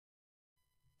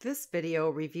This video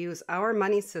reviews our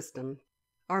money system.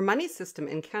 Our money system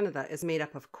in Canada is made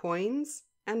up of coins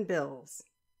and bills.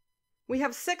 We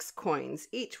have 6 coins,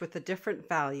 each with a different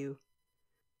value.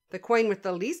 The coin with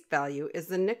the least value is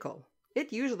the nickel.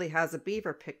 It usually has a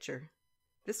beaver picture.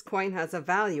 This coin has a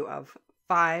value of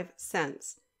 5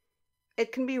 cents.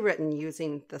 It can be written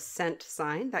using the cent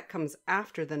sign that comes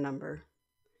after the number.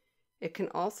 It can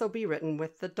also be written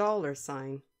with the dollar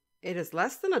sign. It is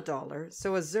less than $1,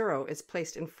 so a 0 is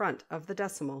placed in front of the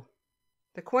decimal.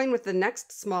 The coin with the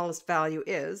next smallest value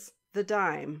is the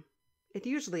dime. It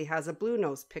usually has a blue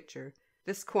nose picture.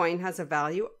 This coin has a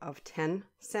value of 10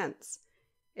 cents.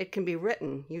 It can be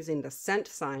written using the cent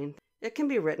sign. It can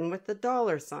be written with the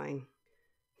dollar sign.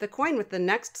 The coin with the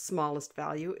next smallest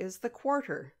value is the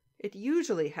quarter. It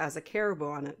usually has a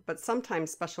caribou on it, but sometimes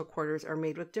special quarters are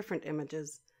made with different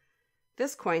images.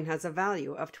 This coin has a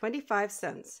value of 25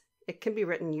 cents. It can be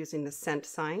written using the cent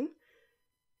sign,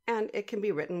 and it can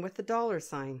be written with the dollar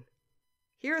sign.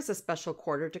 Here is a special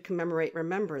quarter to commemorate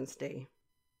Remembrance Day.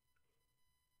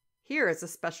 Here is a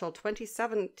special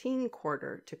 2017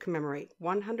 quarter to commemorate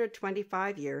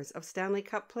 125 years of Stanley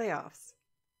Cup playoffs.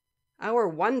 Our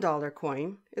 $1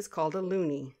 coin is called a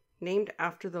loonie, named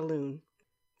after the loon.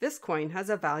 This coin has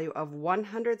a value of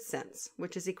 100 cents,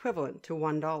 which is equivalent to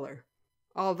 $1.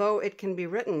 Although it can be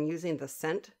written using the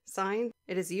cent sign,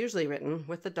 it is usually written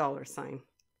with the dollar sign.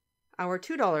 Our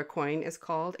 $2 coin is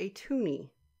called a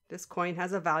toonie. This coin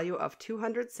has a value of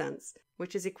 200 cents,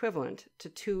 which is equivalent to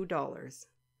 $2.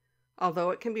 Although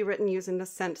it can be written using the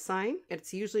cent sign,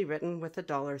 it's usually written with the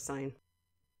dollar sign.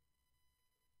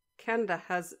 Canada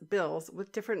has bills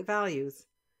with different values.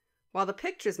 While the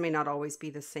pictures may not always be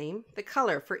the same, the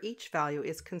color for each value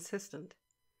is consistent.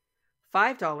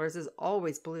 $5 is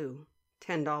always blue.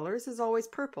 $10 is always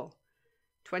purple,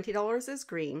 $20 is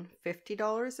green,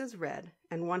 $50 is red,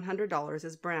 and $100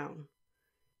 is brown.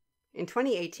 In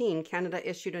 2018, Canada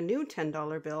issued a new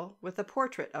 $10 bill with a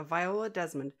portrait of Viola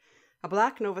Desmond, a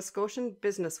Black Nova Scotian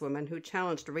businesswoman who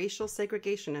challenged racial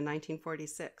segregation in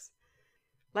 1946.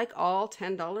 Like all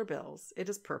 $10 bills, it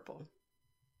is purple.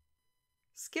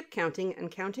 Skip counting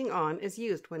and counting on is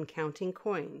used when counting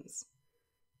coins.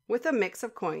 With a mix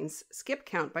of coins, skip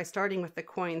count by starting with the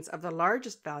coins of the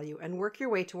largest value and work your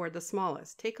way toward the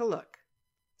smallest. Take a look.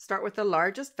 Start with the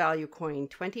largest value coin,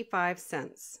 25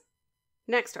 cents.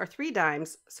 Next are 3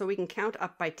 dimes, so we can count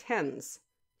up by tens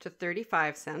to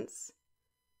 35 cents,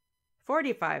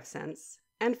 45 cents,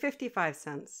 and 55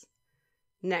 cents.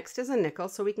 Next is a nickel,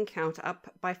 so we can count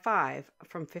up by 5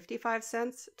 from 55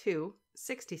 cents to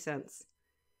 60 cents.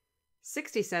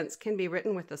 60 cents can be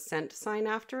written with the cent sign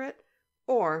after it,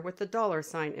 or with the dollar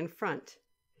sign in front.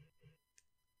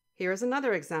 Here is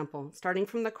another example. Starting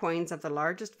from the coins of the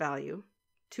largest value,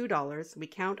 $2, we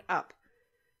count up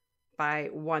by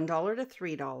 $1 to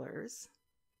 $3,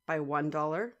 by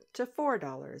 $1 to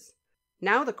 $4.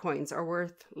 Now the coins are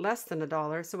worth less than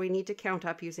 $1, so we need to count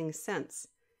up using cents.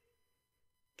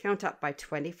 Count up by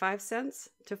 25 cents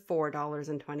to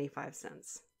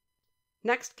 $4.25.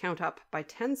 Next, count up by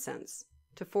 10 cents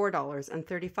to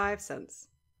 $4.35.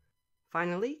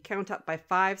 Finally, count up by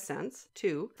 5 cents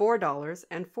to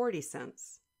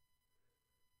 $4.40.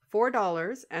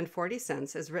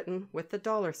 $4.40 is written with the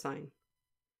dollar sign.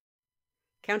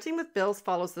 Counting with bills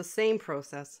follows the same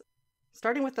process.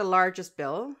 Starting with the largest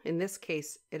bill, in this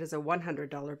case it is a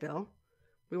 $100 bill,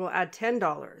 we will add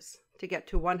 $10 to get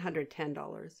to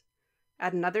 $110.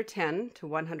 Add another 10 to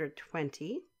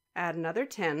 $120. Add another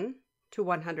 10 to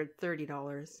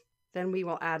 $130. Then we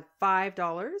will add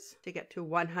 $5 to get to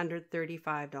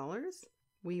 $135.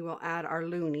 We will add our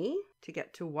loonie to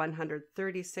get to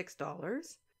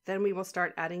 $136. Then we will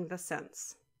start adding the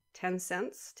cents. 10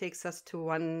 cents takes us to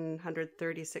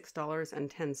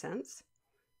 $136.10.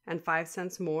 And 5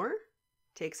 cents more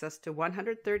takes us to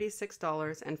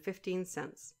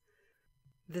 $136.15.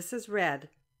 This is red,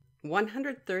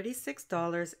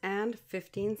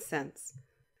 $136.15.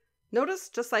 Notice,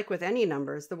 just like with any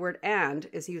numbers, the word "and"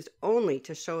 is used only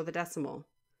to show the decimal.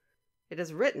 It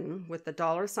is written with the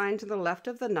dollar sign to the left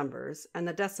of the numbers and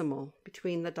the decimal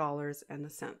between the dollars and the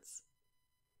cents.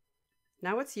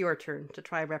 Now it's your turn to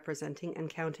try representing and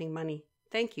counting money.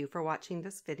 Thank you for watching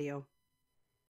this video.